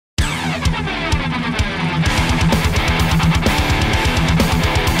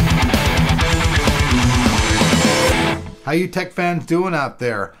How you tech fans doing out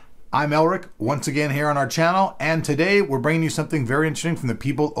there? I'm Elric, once again here on our channel, and today we're bringing you something very interesting from the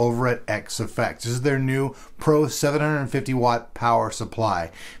people over at XFX. This is their new Pro 750 watt power supply.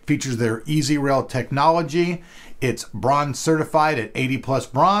 Features their Easy Rail technology. It's bronze certified at 80 plus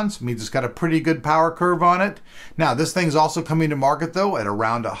bronze, means it's got a pretty good power curve on it. Now this thing's also coming to market though at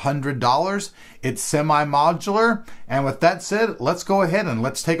around $100. It's semi-modular, and with that said, let's go ahead and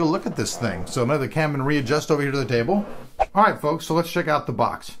let's take a look at this thing. So I'm going to the camera and readjust over here to the table. Alright folks, so let's check out the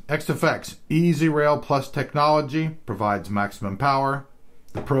box. XFX Easy Rail Plus technology provides maximum power.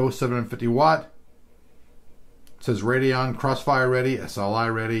 The Pro 750 watt. It says Radeon Crossfire ready,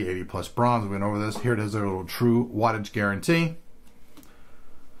 SLI ready, 80 plus bronze. We went over this. Here it is, their little true wattage guarantee.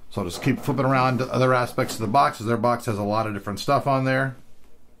 So I'll just keep flipping around to other aspects of the box, as their box has a lot of different stuff on there.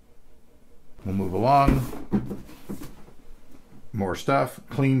 We'll move along. More stuff.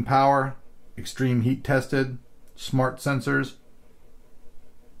 Clean power, extreme heat tested, smart sensors.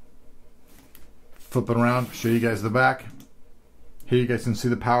 Flipping around, show you guys the back. Here you guys can see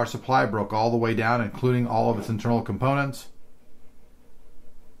the power supply broke all the way down, including all of its internal components.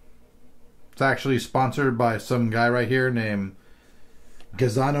 It's actually sponsored by some guy right here named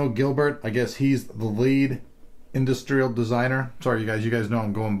Gazzano Gilbert. I guess he's the lead industrial designer. Sorry you guys know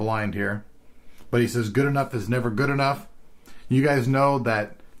I'm going blind here. But he says good enough is never good enough. You guys know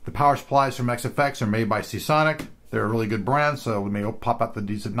that the power supplies from XFX are made by Seasonic. They're a really good brand, so we may pop out the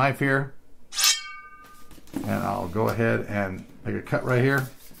decent knife here. And I'll go ahead and make a cut right here.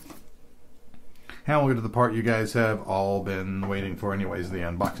 And we'll get to the part you guys have all been waiting for anyways, the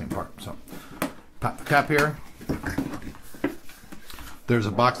unboxing part. So, pop the cap here. There's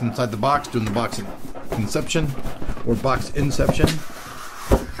a box inside the box, doing the box inception, or box inception.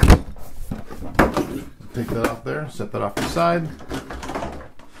 Take that off there, set that off to the side.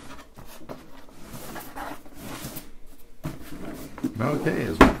 Okay,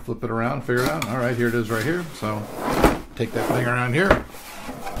 as we flip it around, figure it out. All right, here it is right here. So take that thing around here.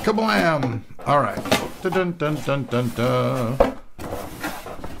 Kablam! All right. Dun dun dun dun dun.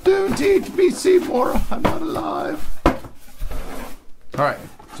 Don't teach me, Seymour. I'm not alive. All right,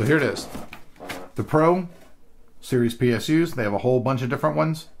 so here it is. The Pro Series PSUs. They have a whole bunch of different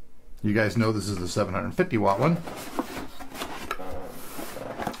ones. You guys know this is the 750 watt one.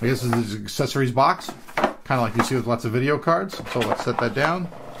 I guess this is the accessories box. Kind of like you see with lots of video cards. So let's set that down.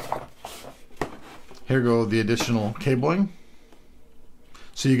 Here go the additional cabling.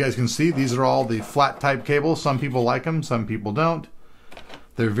 So you guys can see these are all the flat type cables. Some people like them, some people don't.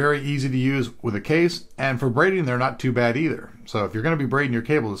 They're very easy to use with a case, and for braiding they're not too bad either. So if you're going to be braiding your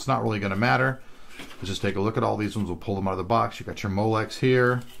cables, it's not really going to matter. Let's just take a look at all these ones. We'll pull them out of the box. You got your Molex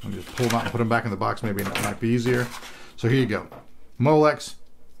here. Let me just pull them out and put them back in the box. Maybe it might be easier. So here you go. Molex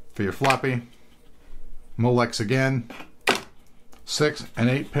for your floppy. Molex again, 6 and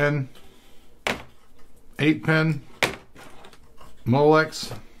 8 pin, 8 pin,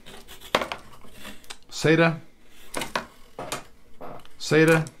 Molex, SATA,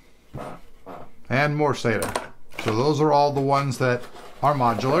 SATA, and more SATA. So those are all the ones that are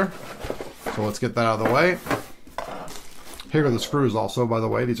modular. So let's get that out of the way. Here are the screws also, by the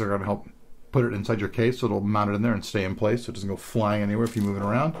way. These are going to help put it inside your case so it'll mount it in there and stay in place so it doesn't go flying anywhere if you move it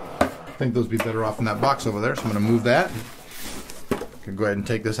around. I think those would be better off in that box over there, so I'm going to move that. Can go ahead and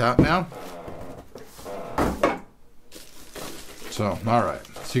take this out now. So, alright.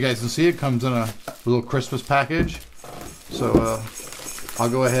 So you guys can see it comes in a little Christmas package. So, I'll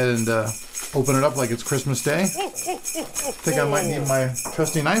go ahead and open it up like it's Christmas Day. I think I might need my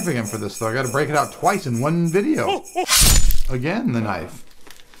trusty knife again for this, though. I got to break it out twice in one video. Again, the knife.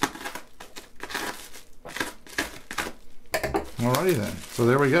 Alrighty then. So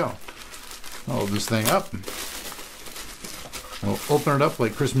there we go. I'll hold this thing up. We'll open it up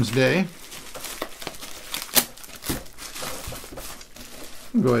like Christmas Day.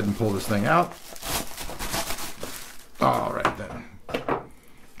 Go ahead and pull this thing out. Alright then.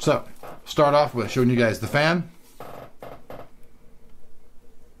 So, start off with showing you guys the fan.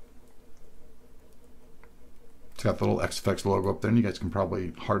 It's got the little XFX logo up there, and you guys can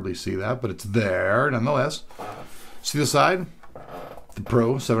probably hardly see that, but it's there nonetheless. See the side? The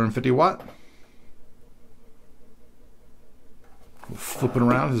Pro 750 watt. Flipping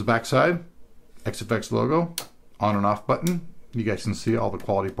around his backside, XFX logo, on and off button. You guys can see all the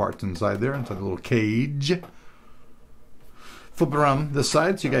quality parts inside there, inside the little cage. Flip it around this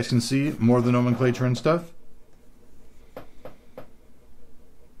side so you guys can see more of the nomenclature and stuff.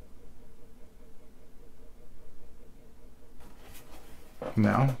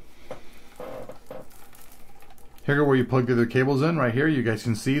 Now, here where you plug the other cables in, right here, you guys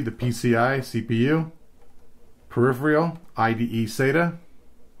can see the PCI CPU. peripheral, IDE SATA.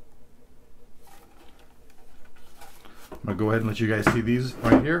 I'm going to go ahead and let you guys see these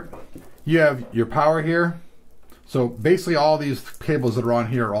right here. You have your power here. So basically all these cables that are on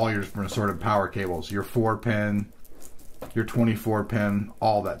here are all your different sort of power cables. Your 4-pin, your 24-pin,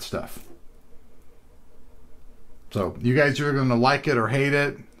 all that stuff. So you guys are going to like it or hate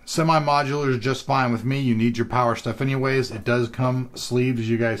it. Semi-modular is just fine with me. You need your power stuff anyways. It does come sleeved, as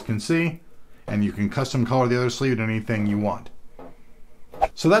you guys can see. And you can custom color the other sleeve to anything you want.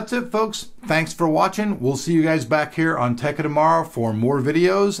 So that's it, folks. Thanks for watching. We'll see you guys back here on Tekka tomorrow for more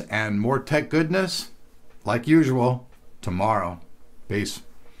videos and more tech goodness, like usual, tomorrow. Peace.